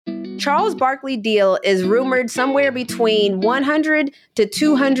Charles Barkley deal is rumored somewhere between $100 to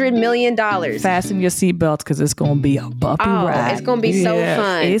 $200 million. Fasten your seatbelts because it's going to be a bumpy ride. It's going to be so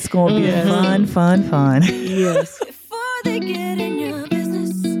fun. It's going to be fun. Yes. Before they get in your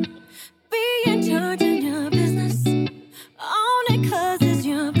business, be in charge of your business. Own it 'cause it's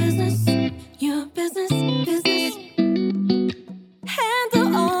your business. Your business.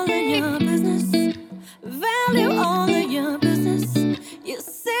 Handle all of your business. Value all of your business. You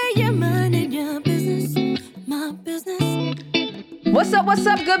say you're minding your business. My business. What's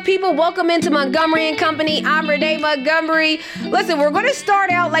up, good people? Welcome into Montgomery & Company. I'm Renee Montgomery. Listen, we're going to start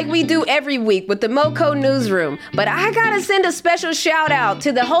out like we do every week with the MoCo Newsroom. But I got to send a special shout out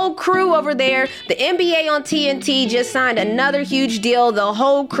to the whole crew over there. The NBA on TNT just signed another huge deal. The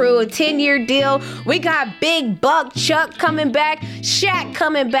whole crew, a 10-year deal. We got Big Buck Chuck coming back, Shaq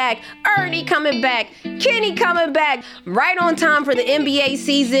coming back, Ernie coming back, Kenny coming back. Right on time for the NBA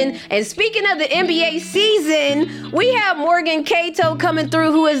season. And speaking of the NBA season, we have Morgan Cato coming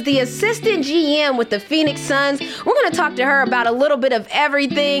through, who is the assistant GM with the Phoenix Suns. We're going to talk to her about a little bit of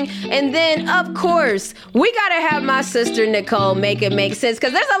everything. And then, of course, we got to have my sister Nicole make it make sense,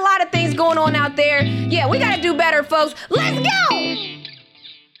 because there's a lot of things going on out there. Yeah, we got to do better, folks. Let's go!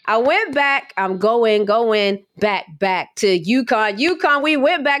 I went back. I'm going back to UConn. We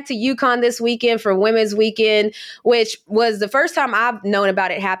went back to UConn this weekend for Women's Weekend, which was the first time I've known about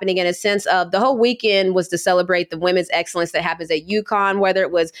it happening, in a sense of the whole weekend was to celebrate the women's excellence that happens at UConn, whether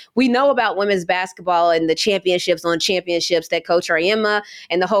it was, we know about women's basketball and the championships that Coach Auriemma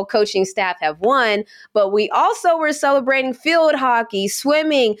and the whole coaching staff have won, but we also were celebrating field hockey,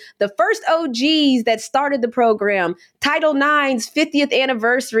 swimming, the first OGs that started the program, Title IX's 50th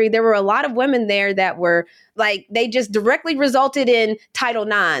anniversary. There were a lot of women there that were like, they just directly resulted in Title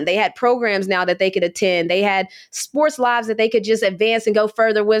IX. They had programs now that they could attend. They had sports lives that they could just advance and go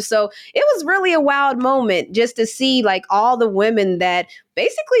further with. So it was really a wild moment just to see like all the women that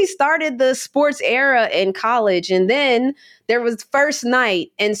basically started the sports era in college. And then there was first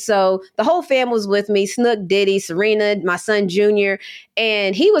night. And so the whole fam was with me, Snook, Diddy, Serena, my son, Junior.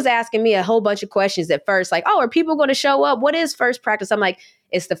 And he was asking me a whole bunch of questions at first, like, oh, are people going to show up? What is first practice? I'm like,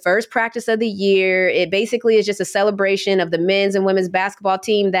 it's the first practice of the year. It basically is just a celebration of the men's and women's basketball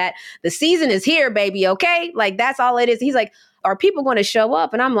team that the season is here, baby. Okay. Like, that's all it is. He's like, are people going to show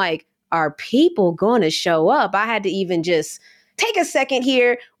up? And I'm like, are people going to show up? I had to even just take a second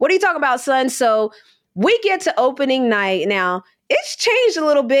here. What are you talking about, son? So we get to opening night. Now, it's changed a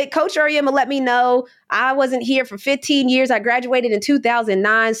little bit. Coach Auriemma let me know I wasn't here for 15 years. I graduated in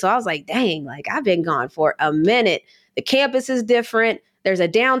 2009. So I was like, dang, like I've been gone for a minute. The campus is different. There's a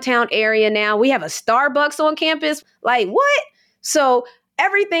downtown area now. We have a Starbucks on campus. Like, what? So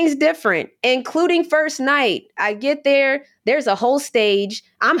everything's different, including first night. I get there. There's a whole stage.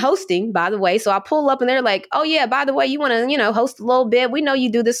 I'm hosting, by the way. So I pull up and they're like, oh, yeah, by the way, you want to, host a little bit. We know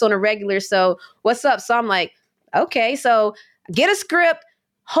you do this on a regular. So what's up? So I'm like, okay, so get a script,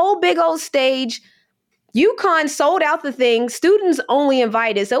 whole big old stage. UConn sold out the thing. Students only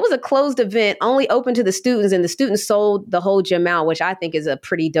invited. So it was a closed event, only open to the students, and the students sold the whole gym out, which I think is a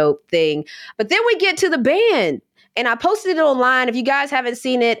pretty dope thing. But then we get to the band. And I posted it online. If you guys haven't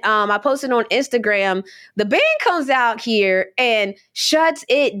seen it, I posted on Instagram. The band comes out here and shuts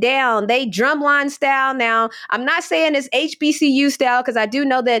it down. They drumline style. Now, I'm not saying it's HBCU style, because I do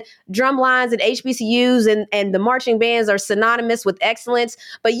know that drum lines and HBCUs and the marching bands are synonymous with excellence.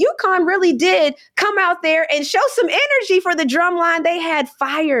 But UConn really did come out there and show some energy for the drum line. They had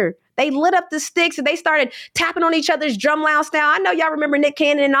fire. They lit up the sticks and they started tapping on each other's drumline style. I know y'all remember Nick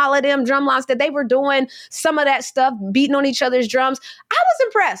Cannon and all of them drumlines that they were doing some of that stuff, beating on each other's drums. I was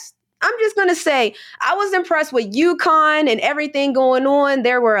impressed. I'm just going to say, I was impressed with UConn and everything going on.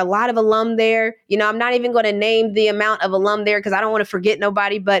 There were a lot of alum there. I'm not even going to name the amount of alum there because I don't want to forget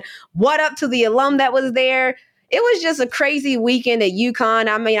nobody, but what up to the alum that was there? It was just a crazy weekend at UConn.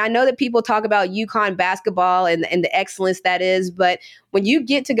 I mean, I know that people talk about UConn basketball and the excellence that is, but when you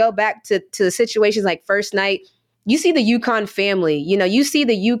get to go back to situations like first night, you see the UConn family. You see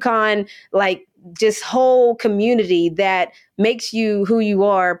the UConn, like, just whole community that makes you who you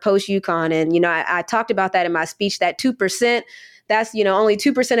are post UConn. And, I talked about that in my speech, that 2%. That's, only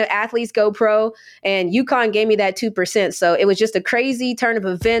 2% of athletes go pro, and UConn gave me that 2%. So it was just a crazy turn of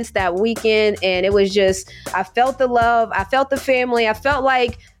events that weekend. And it was just, I felt the love. I felt the family. I felt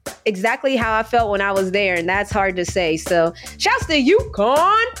like exactly how I felt when I was there. And that's hard to say. So shouts to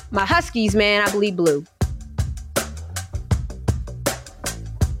UConn, my Huskies, man. I bleed blue.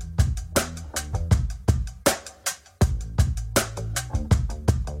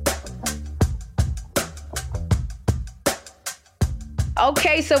 Okay,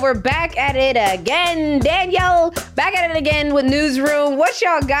 Okay, so we're back at it again. Danielle, back at it again with Newsroom. What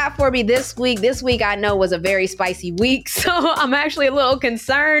y'all got for me this week? This week I know was a very spicy week, so I'm actually a little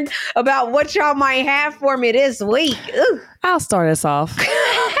concerned about what y'all might have for me this week. Ooh. I'll start us off.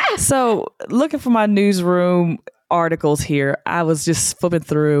 So, looking for my Newsroom articles here, I was just flipping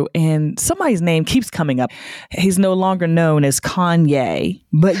through and somebody's name keeps coming up. He's no longer known as Kanye,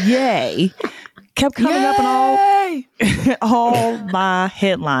 but Ye kept coming up in all my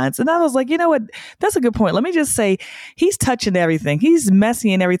headlines. And I was like, you know what? That's a good point. Let me just say he's touching everything. He's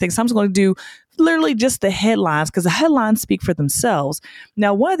messy and everything. So I'm just going to do literally just the headlines because the headlines speak for themselves.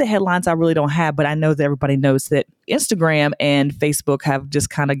 Now, one of the headlines I really don't have, but I know that everybody knows that Instagram and Facebook have just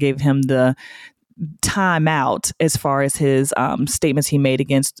kind of gave him the time out as far as his statements he made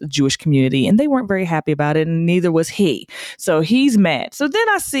against the Jewish community, and they weren't very happy about it, and neither was he. So he's mad. So then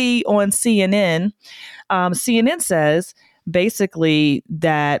I see on CNN, CNN says basically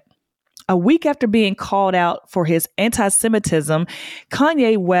that a week after being called out for his anti-Semitism,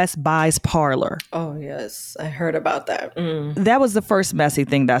 Kanye West buys Parler. Oh, yes. I heard about that. That was the first messy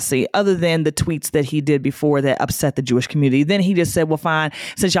thing that I see, other than the tweets that he did before that upset the Jewish community. Then he just said, well, fine,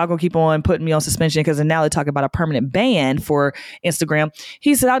 since y'all gonna keep on putting me on suspension, because now they talk about a permanent ban for Instagram.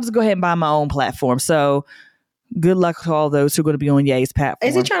 He said, I'll just go ahead and buy my own platform. So good luck to all those who are going to be on Ye's platform.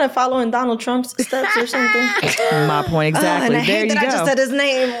 Is he trying to follow in Donald Trump's steps or something? My point exactly. And I there hate you that go. I just said his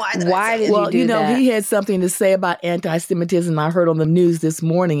name. Why did Well, you do that? He had something to say about anti-Semitism. I heard on the news this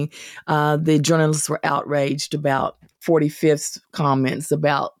morning, the journalists were outraged about 45th's comments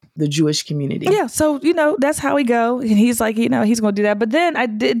about the Jewish community. Yeah, so, that's how he go. And he's like, he's going to do that. But then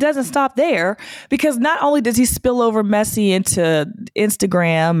it doesn't stop there, because not only does he spill over messy into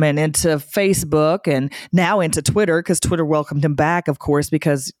Instagram and into Facebook and now into Twitter, because Twitter welcomed him back, of course,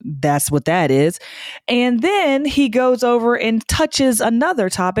 because that's what that is. And then he goes over and touches another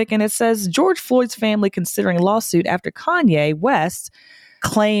topic, and it says George Floyd's family considering lawsuit after Kanye West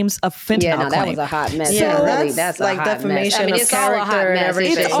claims of fentanyl. Yeah, no, that claim. was a hot mess. Yeah, really, that's a like hot defamation mess. I mean, of it's all a hot character and mess.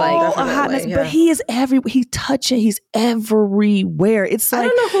 everything. It's just all like, a hot mess, yeah. but he is he's everywhere. It's like, I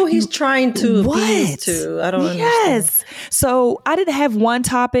don't know who he's trying to what? appease to. I don't understand. Yes. So I didn't have one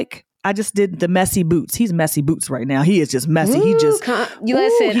topic. I just did the messy boots. He's messy boots right now. He is just messy. He just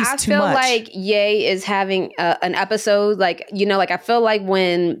listen. he's I too feel much. like Ye is having an episode. Like I feel like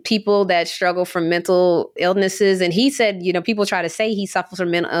when people that struggle from mental illnesses, and he said, people try to say he suffers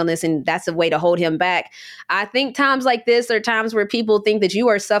from mental illness, and that's a way to hold him back. I think times like this are times where people think that you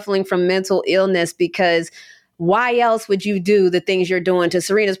are suffering from mental illness, because why else would you do the things you're doing? To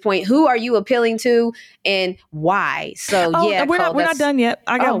Serena's point, who are you appealing to and why? So we're not done yet.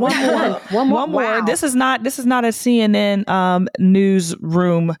 I got one more. One more. Wow. This is not a CNN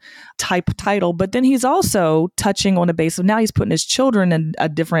newsroom type title, but then he's also touching on the base of now he's putting his children in a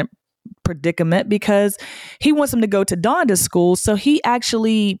different predicament, because he wants them to go to Donda's school. So he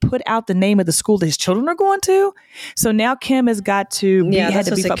actually put out the name of the school that his children are going to. So now Kim has got to had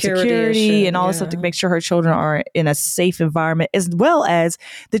to beef up security and all this stuff to make sure her children are in a safe environment, as well as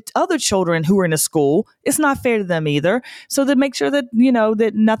the other children who are in the school. It's not fair to them either. So to make sure that,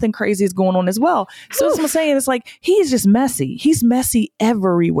 that nothing crazy is going on as well. So that's what I'm saying. It's like, he is just messy. He's messy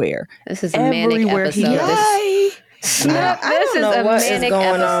everywhere. This is a manic episode. I don't know what is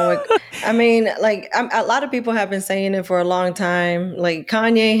going on with. I mean, like a lot of people have been saying it for a long time. Like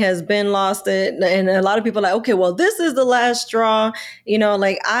Kanye has been lost it, and a lot of people are like, okay, well, this is the last straw.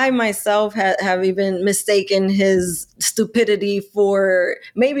 Like I myself have even mistaken his stupidity for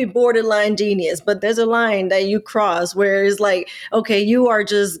maybe borderline genius. But there's a line that you cross where it's like, okay, you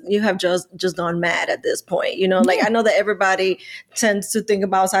have just gone mad at this point. Like I know that everybody tends to think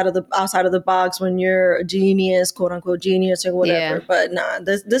about outside of the box when you're a genius, quote unquote genius or whatever. Yeah. But nah,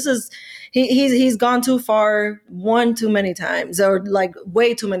 this is he's gone too far too many times, or like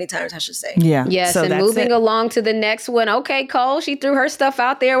way too many times, I should say. Yeah. Yes, so and moving along to the next one. Okay, Cole, she threw her stuff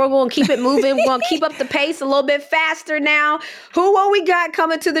out there. We're going to keep it moving. We're going to keep up the pace a little bit faster now. What we got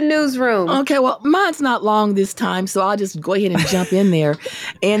coming to the newsroom? Okay, well, mine's not long this time, so I'll just go ahead and jump in there.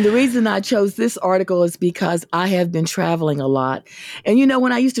 And the reason I chose this article is because I have been traveling a lot. And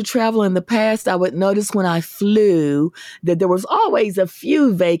when I used to travel in the past, I would notice when I flew that there was always a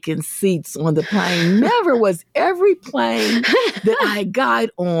few vacant seats on the plane. Never was every plane that I got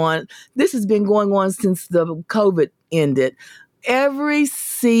on. This has been going on since the COVID ended. Every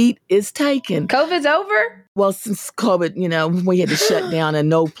seat is taken. COVID's over? Well, since COVID, we had to shut down and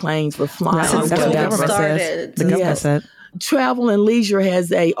no planes were flying. That's what the government started. says. The government said. Travel and Leisure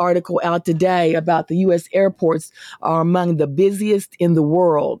has a article out today about the U.S. airports are among the busiest in the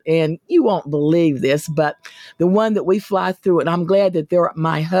world. And you won't believe this, but the one that we fly through, and I'm glad that they're at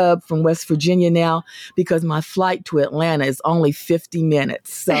my hub from West Virginia now, because my flight to Atlanta is only 50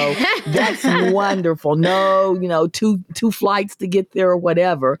 minutes. So that's wonderful. No, two flights to get there or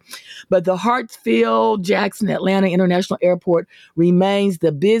whatever. But the Hartsfield-Jackson Atlanta International Airport remains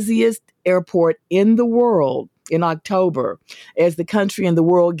the busiest airport in the world in October as the country and the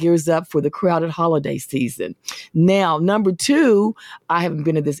world gears up for the crowded holiday season. Now, number 2, I haven't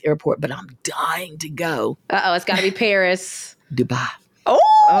been to this airport, but I'm dying to go. It's got to be Paris. Dubai.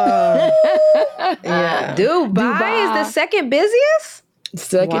 Oh! Yeah. Dubai is the second busiest?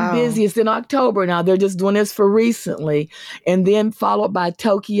 Second busiest in October. Now, they're just doing this for recently. And then followed by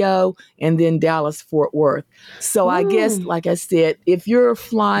Tokyo and then Dallas-Fort Worth. So I guess, like I said, if you're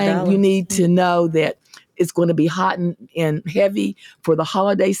flying, you need to know that it's going to be hot and heavy for the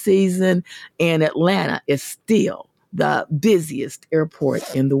holiday season. And Atlanta is still the busiest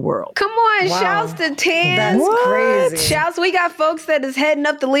airport in the world. Come on, shouts to Tans. That's crazy. Shouts, we got folks that is heading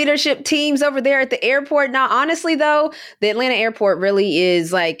up the leadership teams over there at the airport. Now, honestly, though, the Atlanta airport really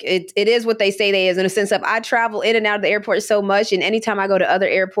is like, it is what they say they is, in a sense of I travel in and out of the airport so much, and anytime I go to other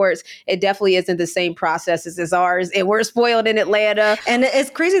airports, it definitely isn't the same processes as ours, and we're spoiled in Atlanta. And it's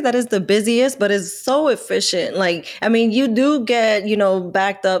crazy that it's the busiest, but it's so efficient. Like, I mean, you do get,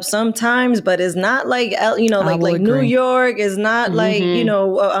 backed up sometimes, but it's not like, like New York is not like,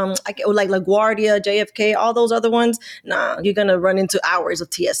 like LaGuardia, JFK, all those other ones. Nah, you're going to run into hours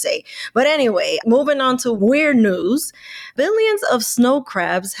of TSA. But anyway, moving on to weird news. Billions of snow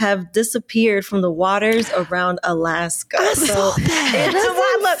crabs have disappeared from the waters around Alaska. I saw that.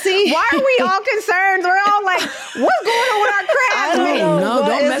 Why are we all concerned? We're all like, what's going on with our crabs?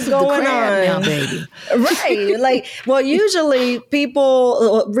 Don't mess with the crab now, baby. Right. Like, well, usually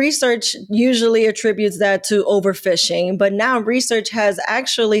research usually attributes that to overfishing, but now research has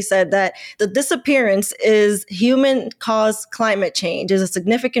actually said that the disappearance is human-caused climate change is a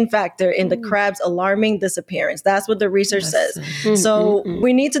significant factor in the crab's alarming disappearance. That's what the research says. So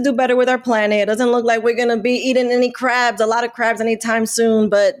we need to do better with our planet. It doesn't look like we're going to be eating a lot of crabs anytime soon,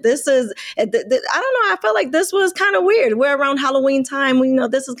 but this is, I don't know, I felt like this was kind of weird. We're around Halloween time.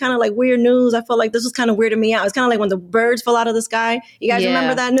 This is kind of like weird news. I felt like this was kind of weirding me out. It's kind of like when the birds fell out of the sky. You guys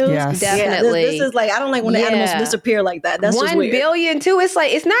remember that news? Yes. Definitely. This is like, I don't like when the animals disappear like that. That's just 1 weird. billion too. It's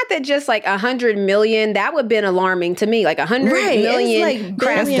like, it's not that just like 100 million. That would have been alarming to me. Like 100 million like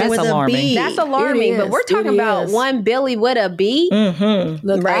crabs. That's with alarming. a B. That's alarming. But we're talking about 1 billion with a B. Mm-hmm.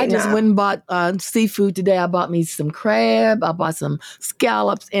 Look, Right I just now. went and bought seafood today. I bought me some crab. I bought some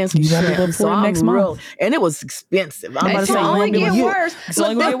scallops and some You gotta shrimp. go for it next month. And it was expensive. I'm about It's to say, only you get want me to- worse. It's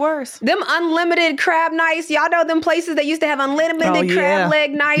only going to get worse. Them unlimited crab nights. Y'all know them places that used to have unlimited crab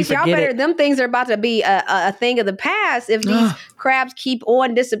leg nights. Y'all forget better, it. them things are about to be a thing of the past if these crabs keep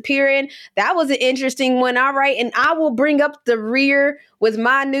on disappearing. That was an interesting one. All right. And I will bring up the rear with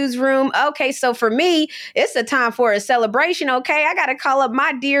my newsroom. Okay, so for me, it's a time for a celebration, okay? I got to call up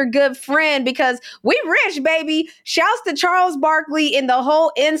my dear good friend because we rich, baby. Shouts to Charles Barkley and the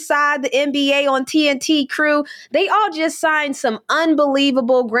whole Inside the NBA on TNT crew. They all just signed some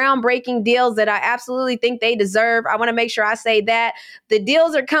unbelievable, groundbreaking deals that I absolutely think they deserve. I want to make sure I say that. The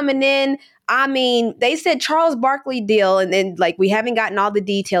deals are coming in. I mean, they said Charles Barkley deal, and then like we haven't gotten all the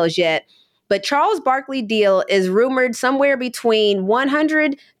details yet. But Charles Barkley deal is rumored somewhere between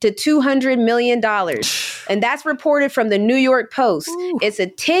 $100 to $200 million. And that's reported from the New York Post. Ooh. It's a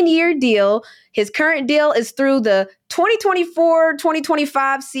 10-year deal. His current deal is through the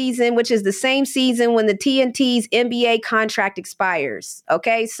 2024-2025 season, which is the same season when the TNT's NBA contract expires.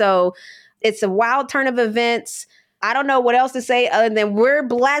 Okay, so it's a wild turn of events. I don't know what else to say other than we're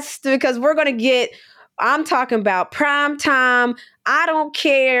blessed because we're going to get, I'm talking about prime time. I don't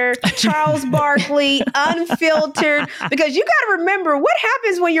care. Charles Barkley, unfiltered. Because you got to remember what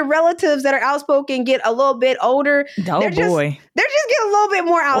happens when your relatives that are outspoken get a little bit older. They're just getting a little bit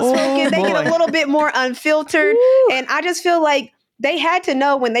more outspoken. They get a little bit more unfiltered. And I just feel like they had to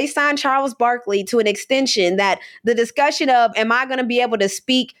know when they signed Charles Barkley to an extension that the discussion of, am I going to be able to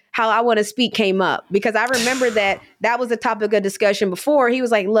speak how I want to speak came up? Because I remember that was a topic of discussion before. He was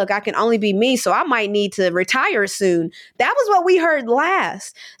like, look, I can only be me, so I might need to retire soon. That was what we heard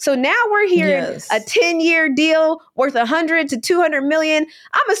last. So now we're hearing a 10-year deal worth 100 to 200 million.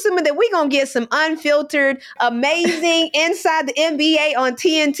 I'm assuming that we're going to get some unfiltered, amazing Inside the NBA on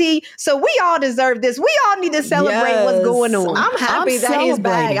TNT. So we all deserve this. We all need to celebrate what's going on. I'm happy that he's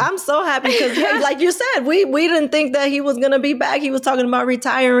back. I'm so happy because like you said, we didn't think that he was going to be back. He was talking about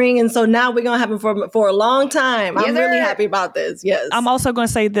retiring. And so now we're going to have him for a long time. I'm I'm really happy about this. Yes. I'm also going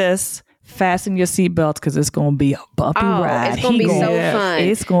to say this. Fasten your seatbelts because it's going to be a bumpy ride. It's going to be so fun.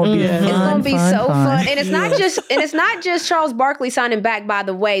 It's going to be fun. It's going to be so fun. And it's not just Charles Barkley signing back, by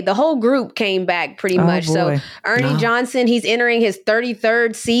the way. The whole group came back pretty much. Boy. So Ernie Johnson, he's entering his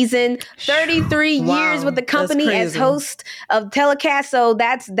 33rd season, 33 years with the company as host of telecast. So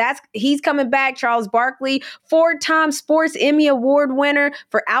that's he's coming back. Charles Barkley, 4-time Sports Emmy Award winner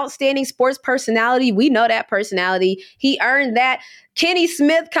for Outstanding Sports Personality. We know that personality. He earned that. Kenny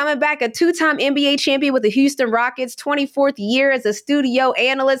Smith coming back, a 2-time NBA champion with the Houston Rockets, 24th year as a studio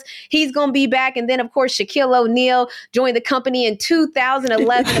analyst. He's going to be back. And then, of course, Shaquille O'Neal joined the company in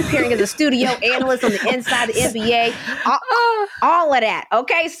 2011, appearing as a studio analyst on the Inside the NBA. All of that.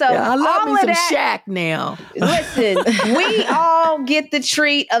 Okay, so I love all me of some that. Shaq now. Listen, we all get the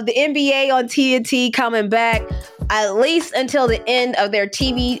treat of the NBA on TNT coming back, at least until the end of their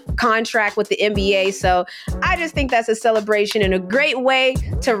TV contract with the NBA. So I just think that's a celebration and a great way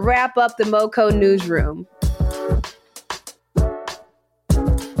to wrap up the MoCo newsroom.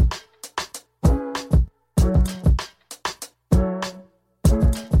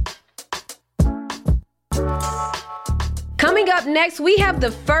 Coming up next, we have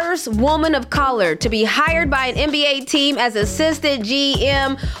the first woman of color to be hired by an NBA team as assistant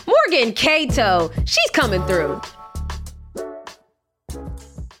GM, Morgan Cato. She's coming through.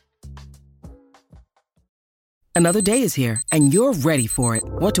 Another day is here, and you're ready for it.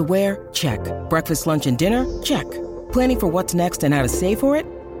 What to wear? Check. Breakfast, lunch, and dinner? Check. Planning for what's next and how to save for it?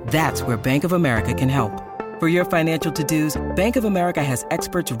 That's where Bank of America can help. For your financial to-dos, Bank of America has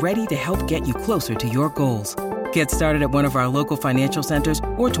experts ready to help get you closer to your goals. Get started at one of our local financial centers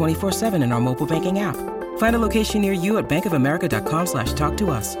or 24/7 in our mobile banking app. Find a location near you at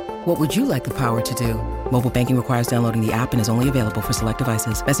bankofamerica.com/talktous. What would you like the power to do? Mobile banking requires downloading the app and is only available for select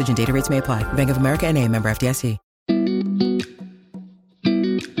devices. Message and data rates may apply. Bank of America NA, member FDIC.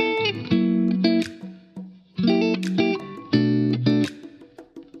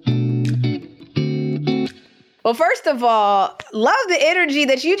 Well, first of all, love the energy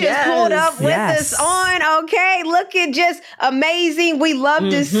that you just pulled up with us on. Okay, looking just amazing. We love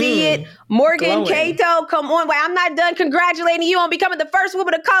to see it. Morgan Cato, come on. Wait, I'm not done congratulating you on becoming the first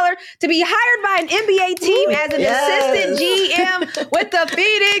woman of color to be hired by an NBA team as an assistant GM with the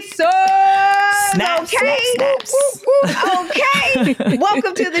Phoenix Suns. Snaps, okay. snaps. Okay.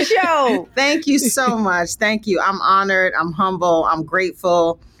 Welcome to the show. Thank you so much. Thank you. I'm honored. I'm humble. I'm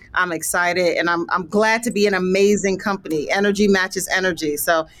grateful. I'm excited, and I'm glad to be in an amazing company. Energy matches energy.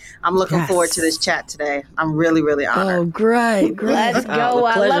 So I'm looking forward to this chat today. I'm really, really honored. Oh, great. Let's go.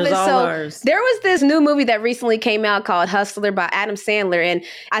 I love it. So there was this new movie that recently came out called Hustler by Adam Sandler. And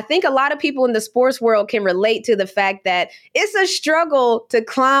I think a lot of people in the sports world can relate to the fact that it's a struggle to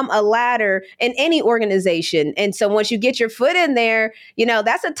climb a ladder in any organization. And so once you get your foot in there, you know,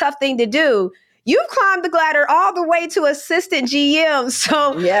 that's a tough thing to do. You've climbed the ladder all the way to assistant GM.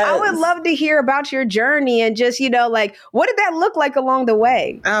 So I would love to hear about your journey and just, you know, like, what did that look like along the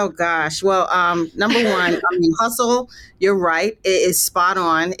way? Oh, gosh. Well, number one, hustle, you're right. It is spot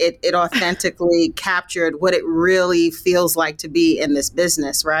on. It authentically captured what it really feels like to be in this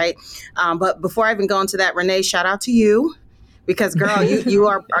business, right? But before I even go into that, Renee, shout out to you. Because, girl, you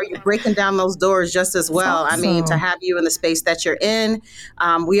are breaking down those doors just as well. Awesome. I mean, to have you in the space that you're in,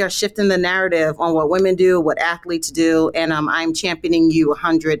 we are shifting the narrative on what women do, what athletes do, and I'm championing you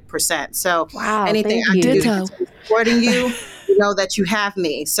 100%. So anything I can do to supporting you, you know that you have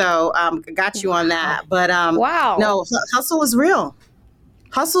me. So got you on that. But no, hustle is real.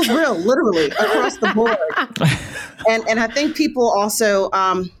 Hustle's real, literally, across the board. And I think people also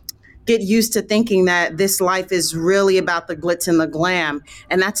get used to thinking that this life is really about the glitz and the glam.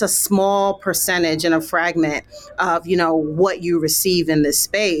 And that's a small percentage and a fragment of, you know, what you receive in this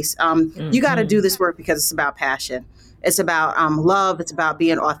space. You got to do this work because it's about passion. It's about love. It's about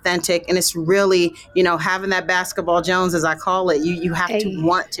being authentic. And it's really, you know, having that basketball Jones, as I call it. You have to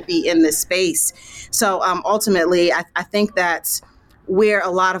want to be in this space. So ultimately, I think that's where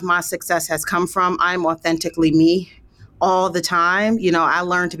a lot of my success has come from. I'm authentically me all the time. You know, I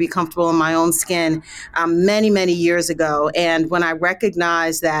learned to be comfortable in my own skin many, many years ago. And when I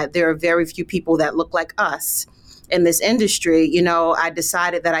recognized that there are very few people that look like us in this industry, you know, I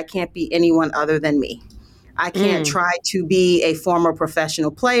decided that I can't be anyone other than me. I can't try to be a former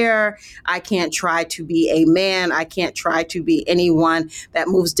professional player. I can't try to be a man. I can't try to be anyone that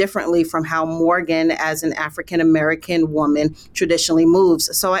moves differently from how Morgan, as an African-American woman, traditionally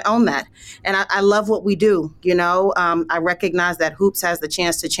moves. So I own that. And I love what we do. I recognize that hoops has the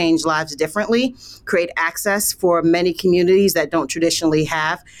chance to change lives differently, create access for many communities that don't traditionally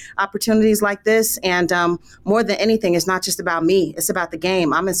have opportunities like this. And more than anything, it's not just about me. It's about the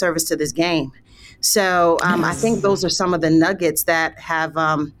game. I'm in service to this game. So I think those are some of the nuggets that have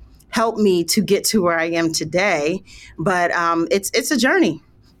helped me to get to where I am today. But it's a journey.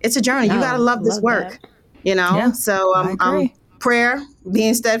 It's a journey. You got to love this work, Yeah, So prayer,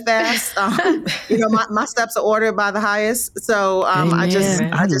 being steadfast. My steps are ordered by the highest. So I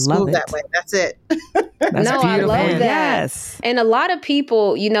just move that way. That's it. That's beautiful. I love that. Yes. And a lot of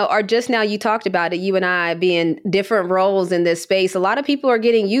people, are just now, you talked about it, you and I being different roles in this space. A lot of people are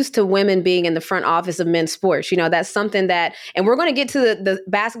getting used to women being in the front office of men's sports. That's something that, and we're going to get to the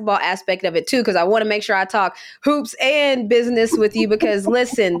basketball aspect of it too, because I want to make sure I talk hoops and business with you, because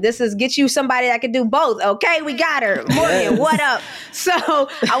listen, this is get you somebody that can do both. Okay, we got her. Morgan, what up? So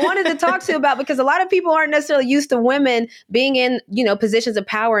I wanted to talk to you about, because a lot of people aren't necessarily used to women being in, positions of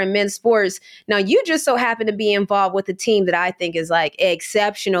power in men's sports. Now, you just so happen to be involved with a team that I think is like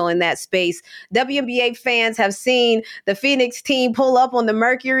exceptional in that space. WNBA fans have seen the Phoenix team pull up on the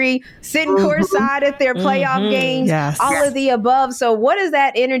Mercury, sitting courtside at their playoff games, all of the above. So what is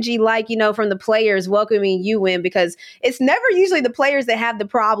that energy like, from the players welcoming you in? Because it's never usually the players that have the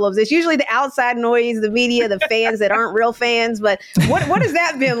problems. It's usually the outside noise, the media, the fans that aren't real fans. But what has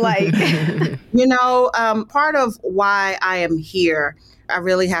that been like? Part of why I am here, I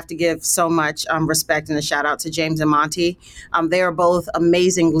really have to give so much respect and a shout out to James and Monty. They are both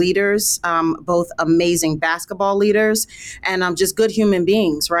amazing leaders, both amazing basketball leaders, and just good human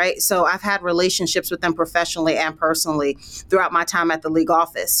beings, right? So I've had relationships with them professionally and personally throughout my time at the league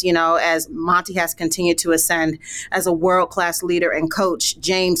office. As Monty has continued to ascend as a world-class leader and coach,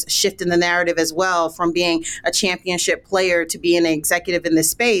 James shifting the narrative as well from being a championship player to being an executive in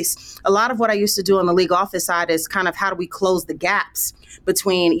this space. A lot of what I used to do on the league office side is kind of how do we close the gaps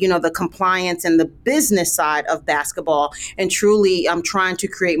between, the compliance and the business side of basketball, and truly trying to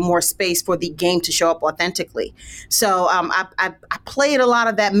create more space for the game to show up authentically. So I played a lot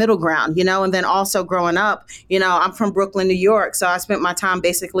of that middle ground, and then also growing up, I'm from Brooklyn, New York. So I spent my time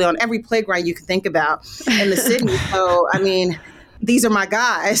basically on every playground you can think about in the city. So, these are my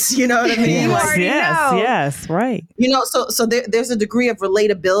guys, you know what I mean? Yes, right. So there's a degree of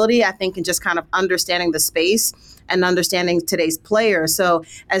relatability, I think, in just kind of understanding the space and understanding today's players. So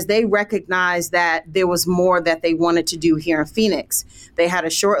as they recognized that there was more that they wanted to do here in Phoenix, they had a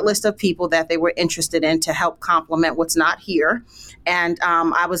short list of people that they were interested in to help complement what's not here. And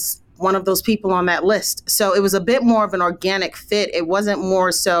I was one of those people on that list. So it was a bit more of an organic fit. It wasn't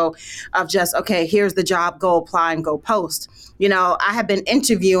more so of just, okay, here's the job, go apply and go post. I have been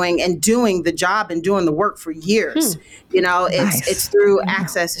interviewing and doing the job and doing the work for years. It's through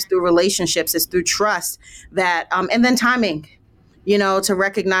access, it's through relationships, it's through trust that, and then timing, to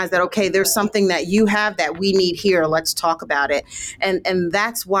recognize that, okay, there's something that you have that we need here. Let's talk about it. And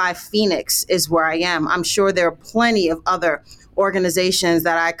that's why Phoenix is where I am. I'm sure there are plenty of other organizations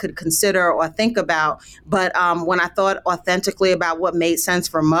that I could consider or think about. But when I thought authentically about what made sense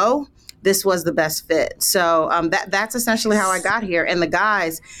for Mo, this was the best fit. So that's essentially how I got here. And the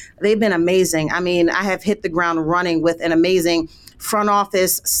guys, they've been amazing. I mean, I have hit the ground running with an amazing front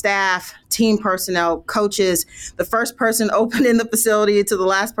office, staff, team personnel, coaches, the first person opening the facility to the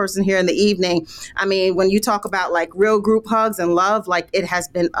last person here in the evening. I mean, when you talk about like real group hugs and love, like it has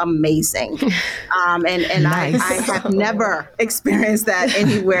been amazing. And nice. I have never experienced that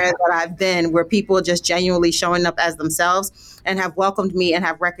anywhere that I've been, where people are just genuinely showing up as themselves and have welcomed me and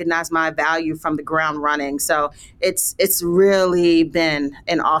have recognized my value from the ground running. So it's really been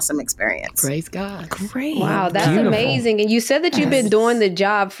an awesome experience. Praise God. Great. Wow, that's beautiful. amazing. And you said that you've been doing the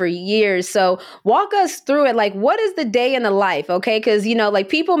job for years. So walk us through it. Like, what is the day in the life? Okay. Because, like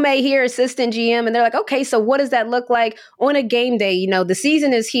people may hear assistant GM and they're like, okay, so what does that look like on a game day? The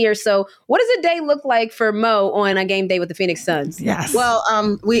season is here. So what does a day look like for Mo on a game day with the Phoenix Suns? Yes. Well,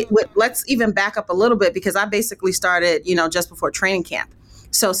 let's even back up a little bit, because I basically started, just before training camp.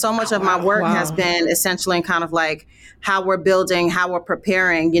 So much of my work has been essentially in kind of like how we're building, how we're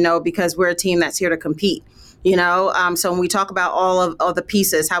preparing, because we're a team that's here to compete. You know, so when we talk about all of the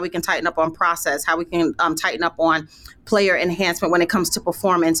pieces, how we can tighten up on process, how we can tighten up on player enhancement when it comes to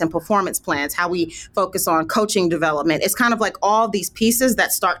performance and performance plans, how we focus on coaching development. It's kind of like all these pieces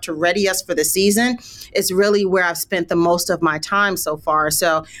that start to ready us for the season is really where I've spent the most of my time so far.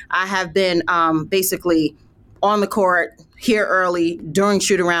 So I have been basically on the court, here early, during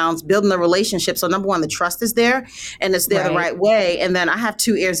shoot-arounds, building the relationship. So number one, the trust is there and it's there the right way. And then I have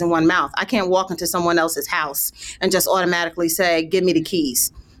 2 ears and 1 mouth. I can't walk into someone else's house and just automatically say, give me the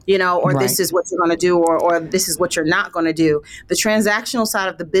keys, you know, or this is what you're going to do, or this is what you're not going to do. The transactional side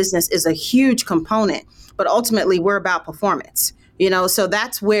of the business is a huge component, but ultimately we're about performance. You know, so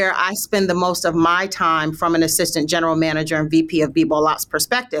that's where I spend the most of my time from an assistant general manager and VP of B-Ball Ops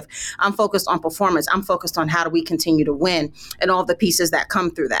perspective. I'm focused on performance. I'm focused on how do we continue to win and all the pieces that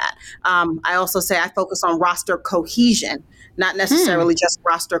come through that. I also say I focus on roster cohesion, not necessarily just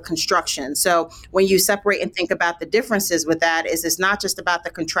roster construction. So when you separate and think about the differences with that, is it's not just about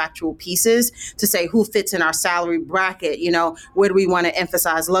the contractual pieces to say who fits in our salary bracket, you know, where do we want to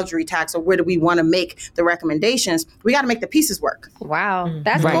emphasize luxury tax, or where do we want to make the recommendations? We got to make the pieces work. Wow.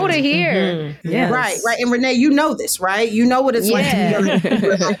 That's cool to hear. Yes. Right. And Renee, you know this, right? You know what it's like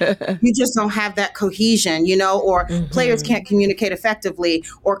to be you just don't have that cohesion, you know, or players can't communicate effectively,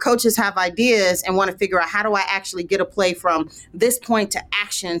 or coaches have ideas and want to figure out how do I actually get a play from this point to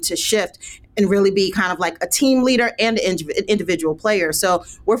action to shift and really be kind of like a team leader and an individual player. So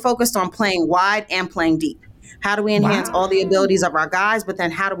we're focused on playing wide and playing deep. How do we enhance all the abilities of our guys, but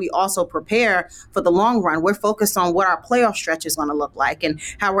then how do we also prepare for the long run? We're focused on what our playoff stretch is going to look like and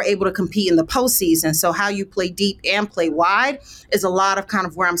how we're able to compete in the postseason. So how you play deep and play wide is a lot of kind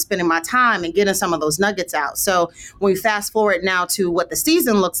of where I'm spending my time and getting some of those nuggets out. So when we fast forward now to what the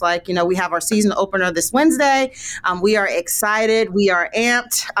season looks like, you know, we have our season opener this Wednesday. We are excited. We are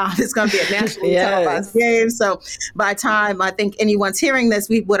amped. It's going to be a nationally televised game. So by the time I think anyone's hearing this,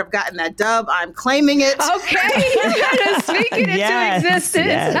 we would have gotten that dub. I'm claiming it. Okay. Speak it into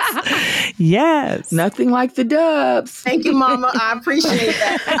existence. Yes. Nothing like the dubs. Thank you, Mama. I appreciate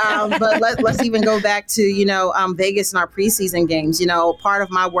that. But let's even go back to, you know, Vegas and our preseason games. You know, part of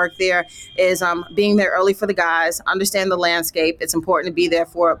my work there is being there early for the guys, understand the landscape. It's important to be there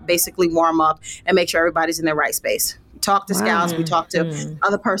for basically warm up and make sure everybody's in their right space. Talk to scouts, we talk to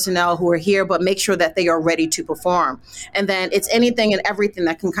other personnel who are here, but make sure that they are ready to perform. And then it's anything and everything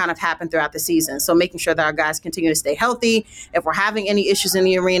that can kind of happen throughout the season. So making sure that our guys continue to stay healthy. If we're having any issues in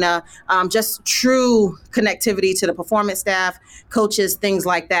the arena, just true connectivity to the performance staff, coaches, things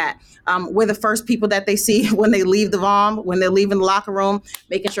like that. We're the first people that they see when they leave the VOM, when they're leaving the locker room,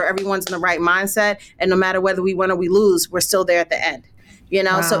 making sure everyone's in the right mindset. And no matter whether we win or we lose, we're still there at the end. You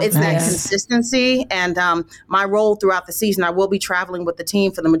know, so it's that consistency. And my role throughout the season, I will be traveling with the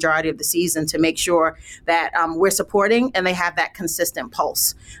team for the majority of the season to make sure that we're supporting and they have that consistent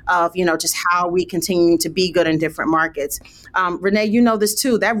pulse of, you know, just how we continue to be good in different markets. Renee, you know this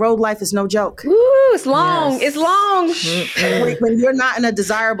too. That road life is no joke. Ooh, it's long. Yes. It's long. When you're not in a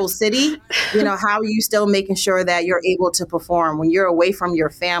desirable city, you know, how are you still making sure that you're able to perform when you're away from your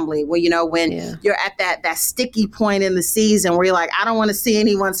family? When, you know, when you're at that sticky point in the season where you're like, I don't want to see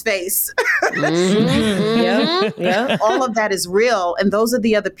anyone's face. All of that is real. And those are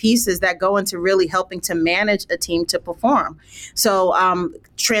the other pieces that go into really helping to manage a team to perform. So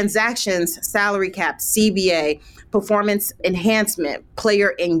transactions, salary cap, CBA, performance enhancement,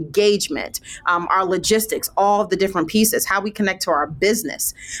 player engagement, our logistics, all of the different pieces, how we connect to our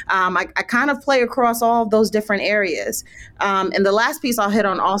business. I kind of play across all of those different areas. And the last piece I'll hit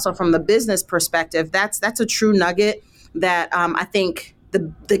on also from the business perspective, that's a true nugget that I think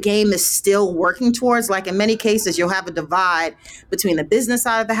the game is still working towards. Like in many cases, you'll have a divide between the business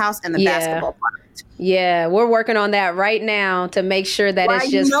side of the house and the basketball part. Yeah, we're working on that right now to make sure that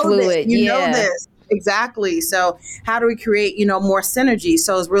it's just fluid. You know this. Exactly. So how do we create, you know, more synergy?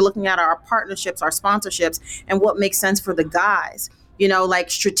 So as we're looking at our partnerships, our sponsorships, and what makes sense for the guys, you know, like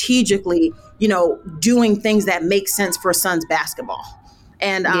strategically, you know, doing things that make sense for Suns basketball.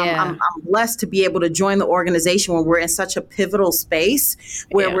 And I'm blessed to be able to join the organization when we're in such a pivotal space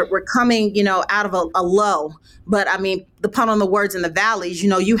where we're coming, you know, out of a low. But I mean, the pun on the words in the valleys, you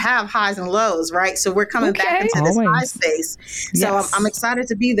know, you have highs and lows, right? So we're coming back into this high space. So I'm excited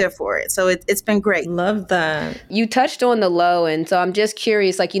to be there for it. So it's been great. Love that. You touched on the low. And so I'm just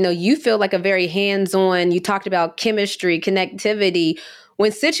curious, like, you know, you feel like a very hands-on, you talked about chemistry, connectivity.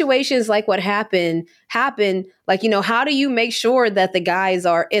 when situations like what happen, like, how do you make sure that the guys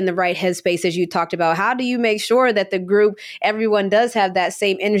are in the right headspace, as you talked about? How do you make sure that the group, everyone does have that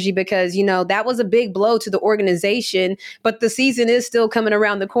same energy? Because, that was a big blow to the organization, but the season is still coming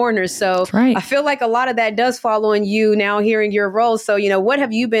around the corner. So right. I feel like a lot of that does fall on you now hearing your role. So, what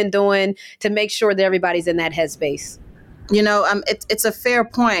have you been doing to make sure that everybody's in that headspace? It's a fair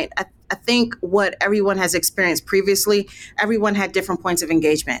point. I think what everyone has experienced previously, everyone had different points of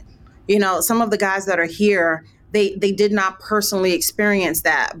engagement. Some of the guys that are here, they did not personally experience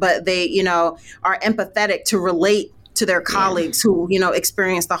that, but they, are empathetic to relate to their colleagues who,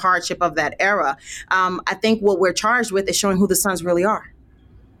 experienced the hardship of that era. I think what we're charged with is showing who the Suns really are.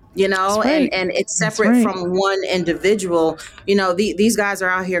 Right. and it's separate from one individual. These guys are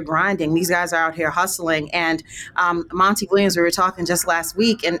out here grinding. These guys are out here hustling. And Monty Williams, we were talking just last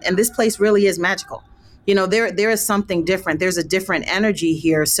week, and this place really is magical. There is something different. There's a different energy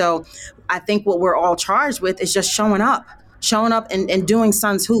here. So I think what we're all charged with is just showing up and doing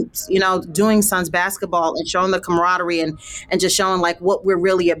Suns hoops, doing Suns basketball and showing the camaraderie and just showing like what we're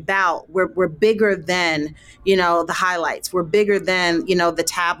really about. We're bigger than, the highlights. We're bigger than, the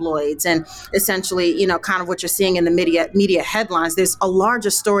tabloids and essentially, kind of what you're seeing in the media headlines. There's a larger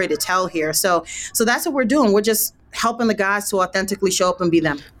story to tell here. So that's what we're doing. We're just helping the guys to authentically show up and be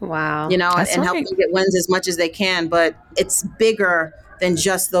them. Wow. And help them get wins as much as they can. But it's bigger than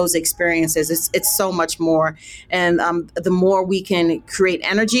just those experiences. It's so much more. And the more we can create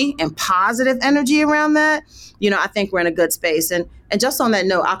energy and positive energy around that, I think we're in a good space. And just on that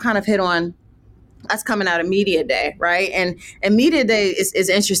note, I'll kind of hit on us coming out of Media Day, right? And Media Day is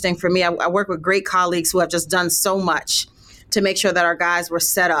interesting for me. I work with great colleagues who have just done so much to make sure that our guys were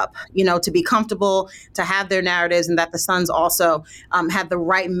set up, to be comfortable, to have their narratives, and that the Suns also have the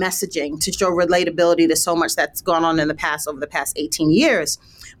right messaging to show relatability to so much that's gone on in the past, over the past 18 years.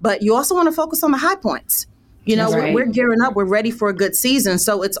 But you also want to focus on the high points. We're gearing up. We're ready for a good season.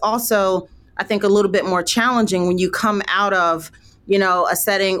 So it's also, I think, a little bit more challenging when you come out of, a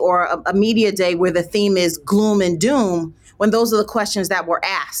setting or a media day where the theme is gloom and doom, when those are the questions that were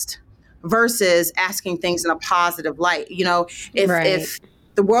asked, versus asking things in a positive light. If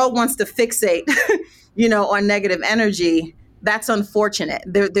the world wants to fixate, on negative energy, that's unfortunate.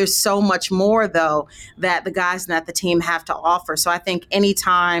 There's so much more, though, that the guys and that the team have to offer. So I think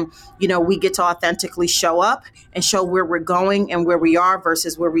anytime, we get to authentically show up and show where we're going and where we are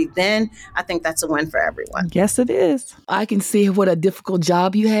versus where we've been, I think that's a win for everyone. Yes, it is. I can see what a difficult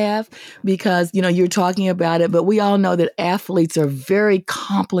job you have because, you're talking about it, but we all know that athletes are very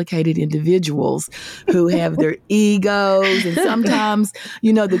complicated individuals who have their egos. And sometimes,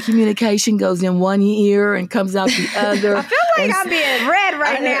 the communication goes in one ear and comes out the other. I feel like I'm being read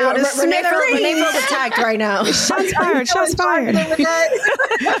right now. Renee feels attacked right now. Shots fired. Shots fired.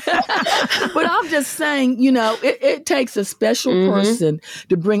 But I'm just saying, it takes a special person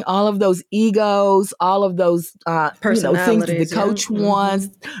to bring all of those egos, all of those things that the coach wants,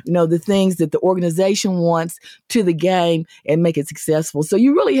 the things that the organization wants to the game and make it successful. So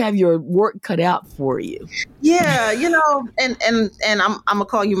you really have your work cut out for you. Yeah, and I'm gonna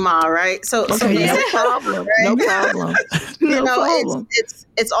call you Ma, right? So no problem. Right? No problem. No problem.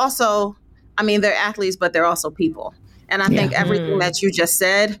 It's also, they're athletes, but they're also people. And I think everything that you just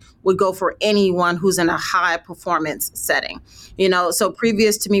said would go for anyone who's in a high performance setting. So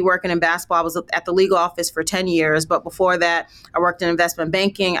previous to me working in basketball, I was at the legal office for 10 years. But before that, I worked in investment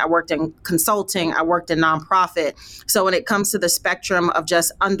banking. I worked in consulting. I worked in nonprofit. So when it comes to the spectrum of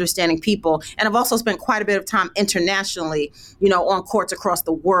just understanding people, and I've also spent quite a bit of time internationally, on courts across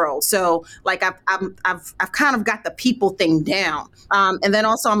the world. So like I've kind of got the people thing down. And then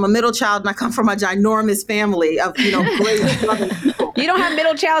also I'm a middle child and I come from a ginormous family of, great loving people. You don't have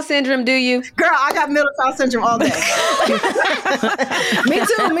middle child syndrome, do you? Girl, I got middle child syndrome all day. Me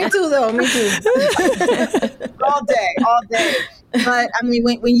too, though. Me too. all day. But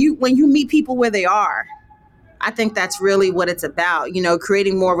when you meet people where they are, I think that's really what it's about,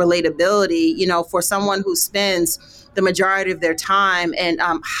 creating more relatability, for someone who spends the majority of their time and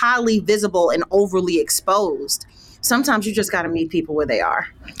highly visible and overly exposed. Sometimes you just got to meet people where they are,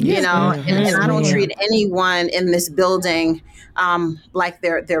 and I don't treat anyone in this building like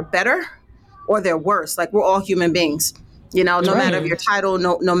they're better or they're worse. Like we're all human beings, no matter of your title,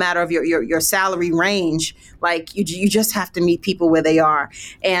 no matter of your salary range, like you just have to meet people where they are.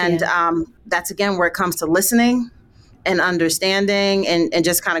 And that's, again, where it comes to listening and understanding and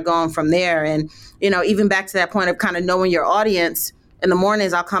just kind of going from there. And, even back to that point of kind of knowing your audience. In the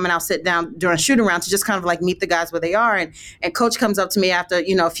mornings, I'll come and I'll sit down during shoot around to just kind of like meet the guys where they are. And coach comes up to me after,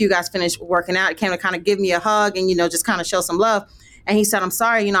 a few guys finished working out. He came to kind of give me a hug and, just kind of show some love. And he said, I'm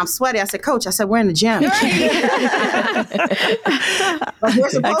sorry, I'm sweaty. I said, Coach, we're in the gym. Like, we're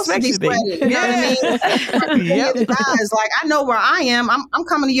supposed to be sweaty. You know what I mean? The guys, like, I know where I am. I'm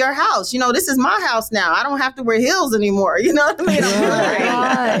coming to your house. This is my house now. I don't have to wear heels anymore. You know what I mean?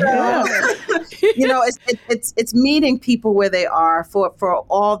 It's meeting people where they are for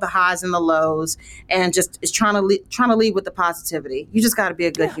all the highs and the lows, and just is trying to lead with the positivity. You just got to be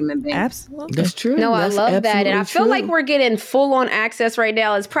a good human being. Absolutely. That's true. No, That's I love that. And I feel true. like we're getting full on access right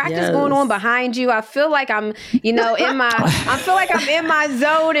now. There's practice going on behind you. I feel like I'm, in my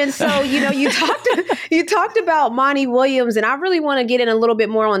zone. And so, you talked about Monty Williams, and I really want to get in a little bit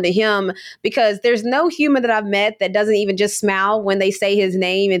more onto him, because there's no human that I've met that doesn't even just smile when they say his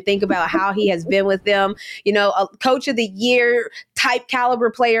name and think about how he has been with them. A coach of the year type caliber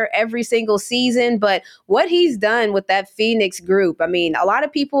player every single season. But what he's done with that Phoenix group, I mean, a lot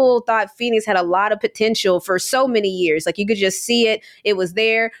of people thought Phoenix had a lot of potential for so many years. Like, you could just see it. It was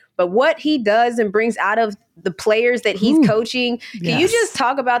there. But what he does and brings out of the players that he's coaching, can you just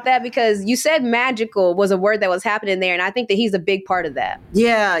talk about that? Because you said magical was a word that was happening there. And I think that he's a big part of that.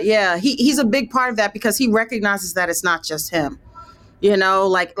 Yeah. He's a big part of that, because he recognizes that it's not just him.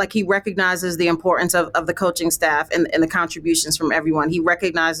 Like he recognizes the importance of the coaching staff and the contributions from everyone. He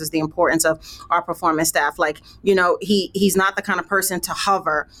recognizes the importance of our performance staff. Like, he's not the kind of person to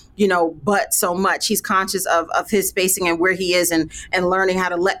hover, but so much. He's conscious of his spacing and where he is, and learning how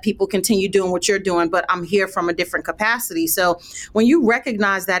to let people continue doing what you're doing. But I'm here from a different capacity. So when you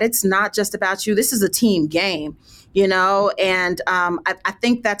recognize that it's not just about you, this is a team game, and I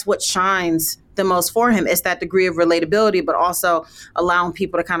think that's what shines the most for him, is that degree of relatability, but also allowing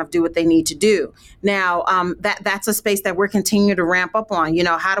people to kind of do what they need to do. Now, that's a space that we're continuing to ramp up on.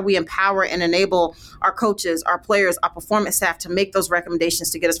 How do we empower and enable our coaches, our players, our performance staff to make those recommendations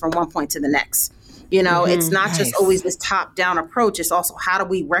to get us from one point to the next? It's not just always this top-down approach. It's also, how do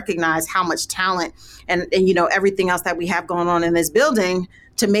we recognize how much talent and everything else that we have going on in this building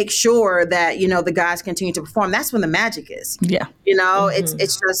to make sure that, the guys continue to perform. That's when the magic is. Yeah.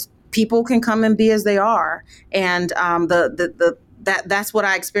 It's just, people can come and be as they are. And that's what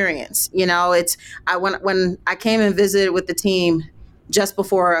I experienced. When I came and visited with the team just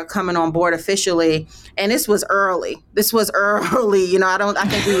before coming on board officially, and this was early. I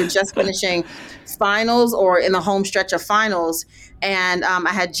think we were just finishing finals or in the home stretch of finals. And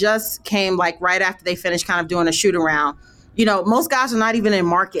I had just came like right after they finished kind of doing a shoot around. Most guys are not even in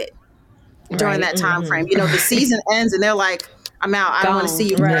market during that time frame. The season ends and they're like, I'm out. I don't want to see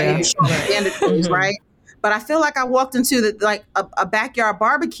you. Right. But I feel like I walked into a backyard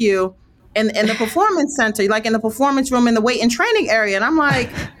barbecue in the performance center, like in the performance room, in the weight and training area. And I'm like,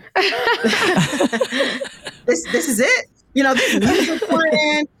 this is it. This music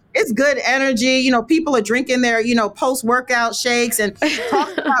playing. It's good energy. People are drinking their, post-workout shakes and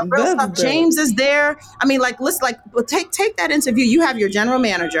talking about real stuff. James is there. I mean, take that interview. You have your general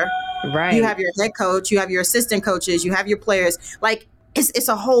manager. Right. You have your head coach, you have your assistant coaches, you have your players. Like, it's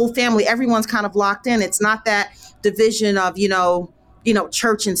a whole family. Everyone's kind of locked in. It's not that division of,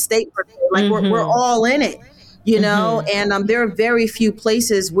 church and state. Like, we're all in it, and there are very few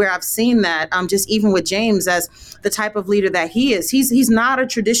places where I've seen that. Just even with James as the type of leader that he is, he's not a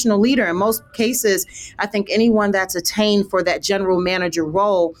traditional leader. In most cases, I think anyone that's attained for that general manager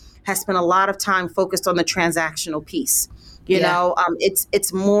role has spent a lot of time focused on the transactional piece.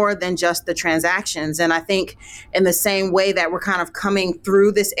 It's more than just the transactions. And I think in the same way that we're kind of coming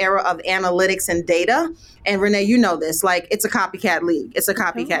through this era of analytics and data, and Renee, this, like, it's a copycat league. It's a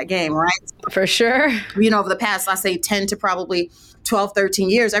copycat game, right? For sure. Over the past, I say 10 to probably 12, 13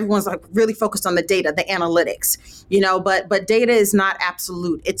 years, everyone's like really focused on the data, the analytics, but data is not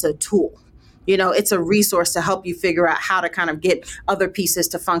absolute. It's a tool. It's a resource to help you figure out how to kind of get other pieces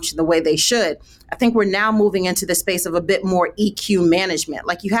to function the way they should. I think we're now moving into the space of a bit more EQ management.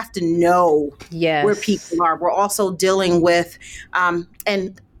 Like, you have to know where people are. We're also dealing with,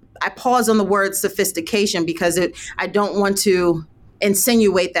 and I pause on the word sophistication because I don't want to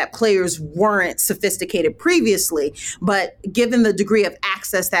insinuate that players weren't sophisticated previously, but given the degree of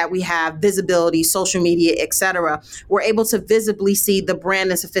access that we have, visibility, social media, et cetera, we're able to visibly see the brand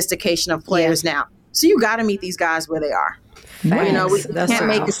and sophistication of players now. So you got to meet these guys where they are. We can't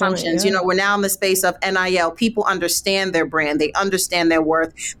make assumptions. We're now in the space of NIL. People understand their brand. They understand their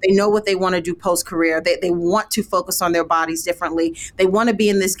worth. They know what they want to do post-career. They want to focus on their bodies differently. They want to be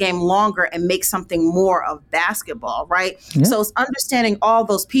in this game longer and make something more of basketball, right? Yeah. So it's understanding all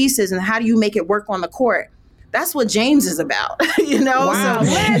those pieces and how do you make it work on the court. That's what James is about, Wow. So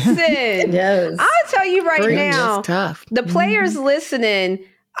listen, I'll tell you right now, tough. The players listening,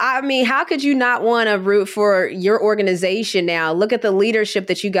 I mean, how could you not want to root for your organization now? Look at the leadership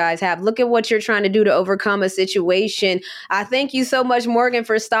that you guys have. Look at what you're trying to do to overcome a situation. I thank you so much, Morgan,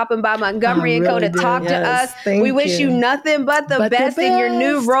 for stopping by Montgomery & Co. to talk to us. We wish you nothing but the best in your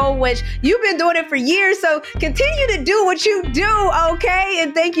new role, which you've been doing it for years. So continue to do what you do, okay?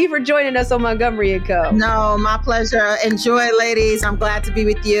 And thank you for joining us on Montgomery & Co. No, my pleasure. Enjoy, ladies. I'm glad to be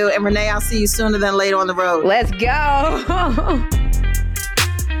with you. And Renee, I'll see you sooner than later on the road. Let's go.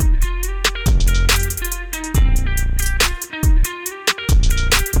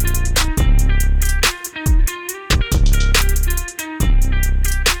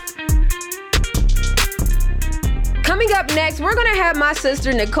 Coming up next, we're going to have my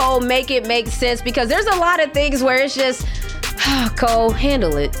sister Nicole make it make sense, because there's a lot of things where it's just, Cole,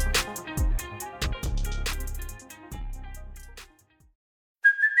 handle it.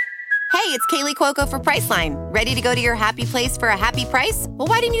 Hey, it's Kaylee Cuoco for Priceline. Ready to go to your happy place for a happy price? Well,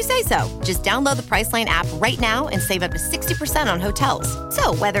 why didn't you say so? Just download the Priceline app right now and save up to 60% on hotels.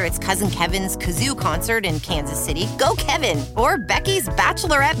 So whether it's Cousin Kevin's Kazoo Concert in Kansas City, go Kevin, or Becky's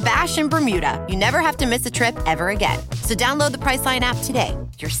Bachelorette Bash in Bermuda, you never have to miss a trip ever again. So download the Priceline app today.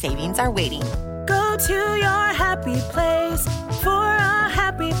 Your savings are waiting. Go to your happy place for a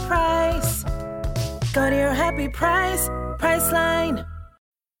happy price. Go to your happy price, Priceline.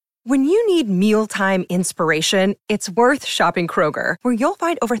 When you need mealtime inspiration, it's worth shopping Kroger, where you'll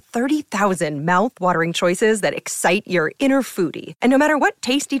find over 30,000 mouth-watering choices that excite your inner foodie. And no matter what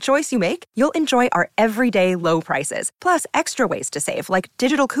tasty choice you make, you'll enjoy our everyday low prices, plus extra ways to save, like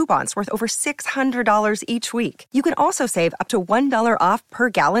digital coupons worth over $600 each week. You can also save up to $1 off per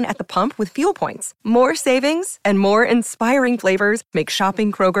gallon at the pump with fuel points. More savings and more inspiring flavors make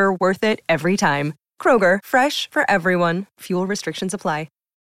shopping Kroger worth it every time. Kroger, fresh for everyone. Fuel restrictions apply.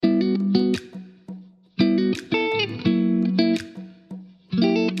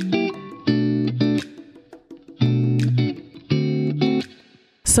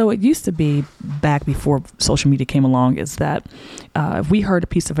 So it used to be, back before social media came along, is that if we heard a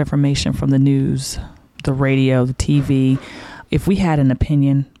piece of information from the news, the radio, the TV, if we had an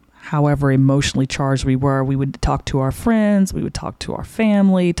opinion, however emotionally charged we were, we would talk to our friends, we would talk to our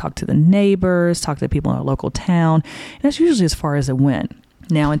family, talk to the neighbors, talk to the people in our local town. And that's usually as far as it went.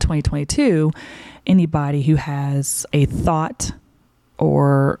 Now in 2022, anybody who has a thought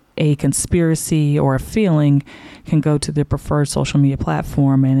or a conspiracy or a feeling can go to their preferred social media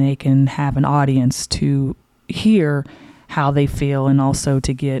platform, and they can have an audience to hear how they feel, and also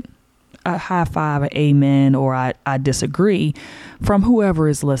to get a high five, an amen, or I disagree from whoever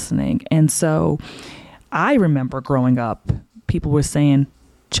is listening. And so I remember growing up, people were saying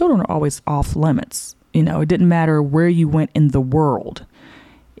children are always off limits. You know, it didn't matter where you went in the world,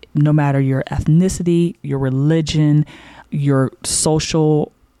 no matter your ethnicity, your religion, your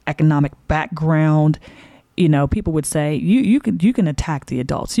social economic background. You know, people would say you can attack the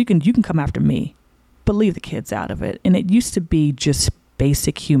adults, you can come after me, but leave the kids out of it. And it used to be just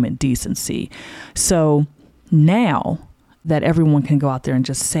basic human decency. So now that everyone can go out there and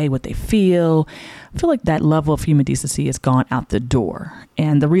just say what they feel, I feel like that level of human decency has gone out the door.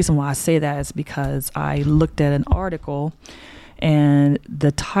 And the reason why I say that is because I looked at an article, and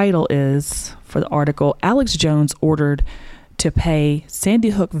the title is, for the article, Alex Jones ordered to pay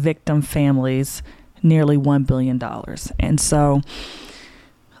Sandy Hook victim families nearly $1 billion. And so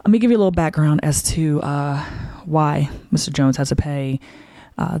let me give you a little background as to why Mr. Jones has to pay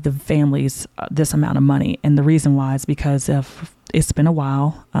the families this amount of money. And the reason why is because it's been a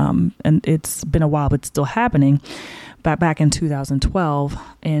while, and it's been a while, but it's still happening. Back in 2012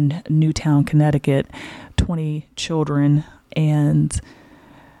 in Newtown, Connecticut, 20 children and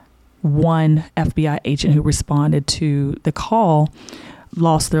one FBI agent who responded to the call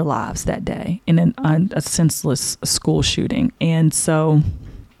lost their lives that day in a senseless school shooting. And so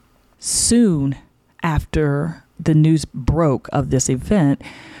soon after the news broke of this event,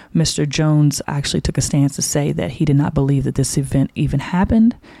 Mr. Jones actually took a stance to say that he did not believe that this event even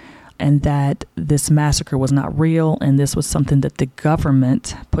happened, and that this massacre was not real, and this was something that the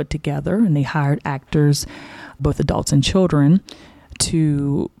government put together, and they hired actors, both adults and children,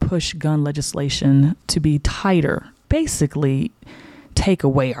 to push gun legislation to be tighter, basically take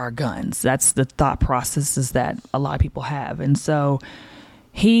away our guns. That's the thought processes that a lot of people have. And so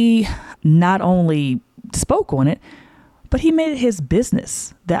he not only spoke on it, but he made it his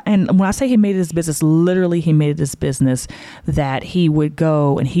business. And when I say he made it his business, literally he made it his business that he would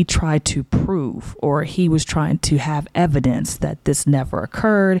go and he tried to prove, or he was trying to have evidence that this never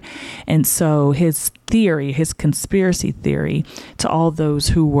occurred. And so his theory, his conspiracy theory, to all those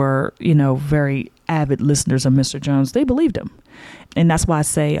who were, very avid listeners of Mr. Jones, they believed him. And that's why I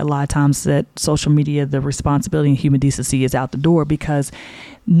say a lot of times that social media, the responsibility and human decency is out the door, because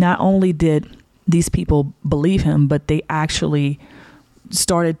not only did these people believe him, but they actually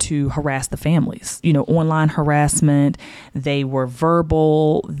started to harass the families, online harassment. They were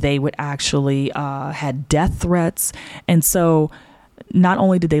verbal. They would actually had death threats. And so not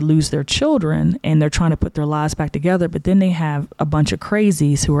only did they lose their children and they're trying to put their lives back together, but then they have a bunch of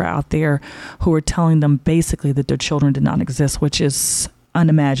crazies who are out there who are telling them basically that their children did not exist, which is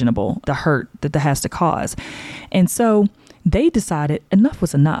unimaginable, the hurt that has to cause. And so they decided enough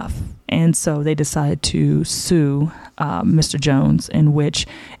was enough. And so they decided to sue Mr. Jones, in which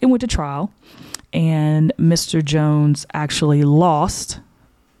it went to trial. And Mr. Jones actually lost.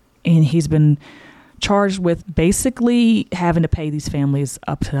 And he's been charged with basically having to pay these families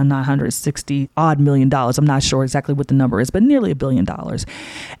up to $960 odd million. I'm not sure exactly what the number is, but nearly $1 billion.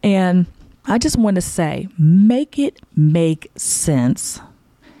 And I just want to say, make it make sense.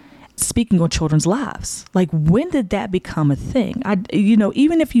 Speaking on children's lives, like, when did that become a thing?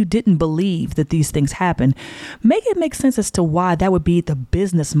 Even if you didn't believe that these things happen, make it make sense as to why that would be the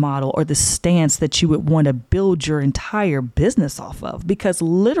business model or the stance that you would want to build your entire business off of. Because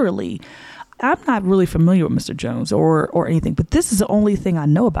literally, I'm not really familiar with Mr. Jones or anything, but this is the only thing I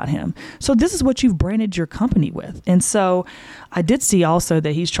know about him. So this is what you've branded your company with. And so I did see also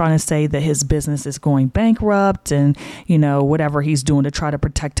that he's trying to say that his business is going bankrupt and, whatever he's doing to try to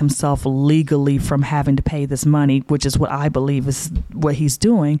protect himself legally from having to pay this money, which is what I believe is what he's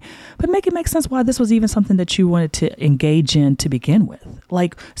doing. But make it make sense why this was even something that you wanted to engage in to begin with.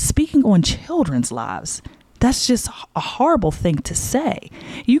 Like, speaking on children's lives, that's just a horrible thing to say.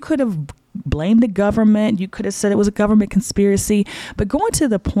 You could have blamed the government. You could have said it was a government conspiracy, but going to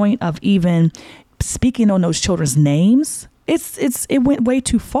the point of even speaking on those children's names, it went way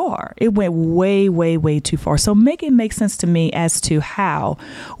too far. It went way, way, way too far. So make it make sense to me as to how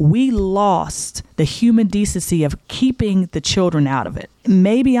we lost the human decency of keeping the children out of it.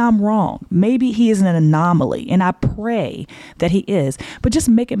 Maybe I'm wrong. Maybe he is an anomaly, and I pray that he is. But just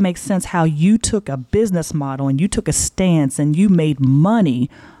make it make sense how you took a business model and you took a stance and you made money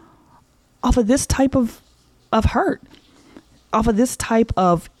off of this type of hurt, off of this type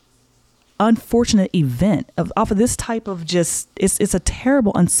of unfortunate event, off of this type of just, it's a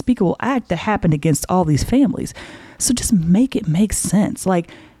terrible, unspeakable act that happened against all these families. So just make it make sense.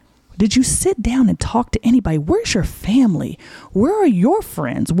 Like, did you sit down and talk to anybody? Where's your family? Where are your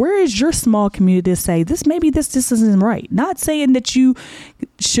friends? Where is your small community to say this isn't right? Not saying that you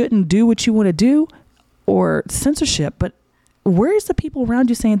shouldn't do what you want to do or censorship, but where's the people around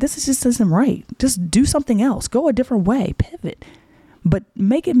you saying this just isn't right? Just do something else. Go a different way. Pivot. But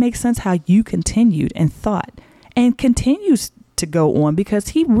make it make sense how you continued and thought and continues to go on, because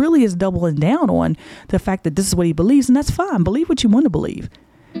he really is doubling down on the fact that this is what he believes. And that's fine. Believe what you want to believe.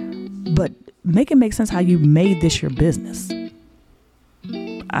 But make it make sense how you made this your business.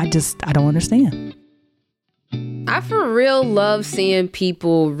 I don't understand. I for real love seeing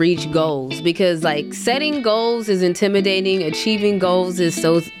people reach goals, because like, setting goals is intimidating. Achieving goals is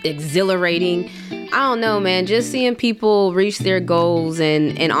so exhilarating. I don't know, man, just seeing people reach their goals.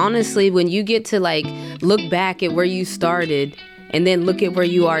 And honestly, when you get to like look back at where you started and then look at where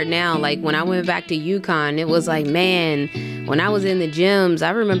you are now, like when I went back to UConn, it was like, man, when I was in the gyms, I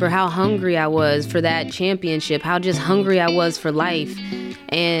remember how hungry I was for that championship, how just hungry I was for life.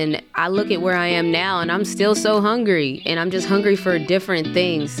 And I look at where I am now and I'm still so hungry, and I'm just hungry for different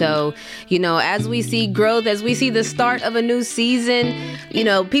things. So, as we see growth, as we see the start of a new season,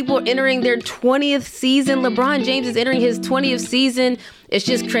 people are entering their 20th season. LeBron James is entering his 20th season. It's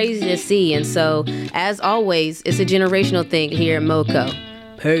just crazy to see. And so, as always, it's a generational thing here at MoCo.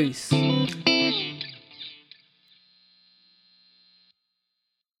 Peace.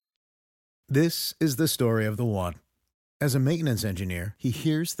 This is the story of the one. As a maintenance engineer, he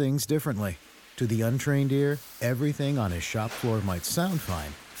hears things differently. To the untrained ear, everything on his shop floor might sound fine,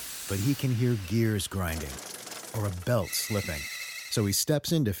 but he can hear gears grinding or a belt slipping. So he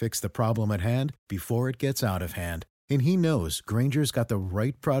steps in to fix the problem at hand before it gets out of hand. And he knows Grainger's got the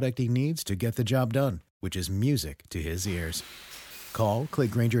right product he needs to get the job done, which is music to his ears. Call,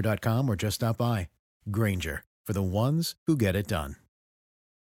 click Grainger.com, or just stop by. Grainger, for the ones who get it done.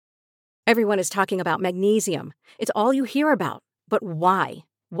 Everyone is talking about magnesium. It's all you hear about. But why?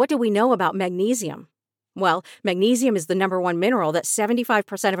 What do we know about magnesium? Well, magnesium is the number one mineral that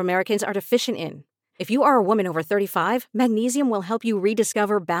 75% of Americans are deficient in. If you are a woman over 35, magnesium will help you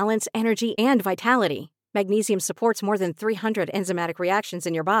rediscover balance, energy, and vitality. Magnesium supports more than 300 enzymatic reactions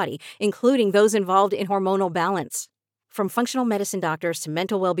in your body, including those involved in hormonal balance. From functional medicine doctors to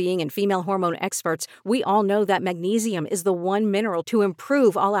mental well-being and female hormone experts, we all know that magnesium is the one mineral to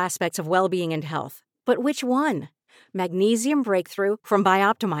improve all aspects of well-being and health. But which one? Magnesium Breakthrough from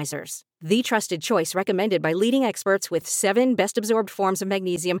Bioptimizers, the trusted choice recommended by leading experts with 7 best-absorbed forms of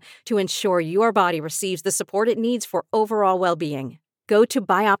magnesium to ensure your body receives the support it needs for overall well-being. Go to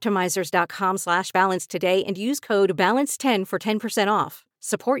bioptimizers.com/balance today and use code BALANCE10 for 10% off.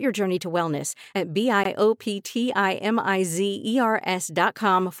 Support your journey to wellness at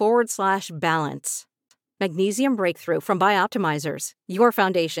bioptimizers.com/balance. Magnesium Breakthrough from Bioptimizers, your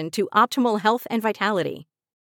foundation to optimal health and vitality.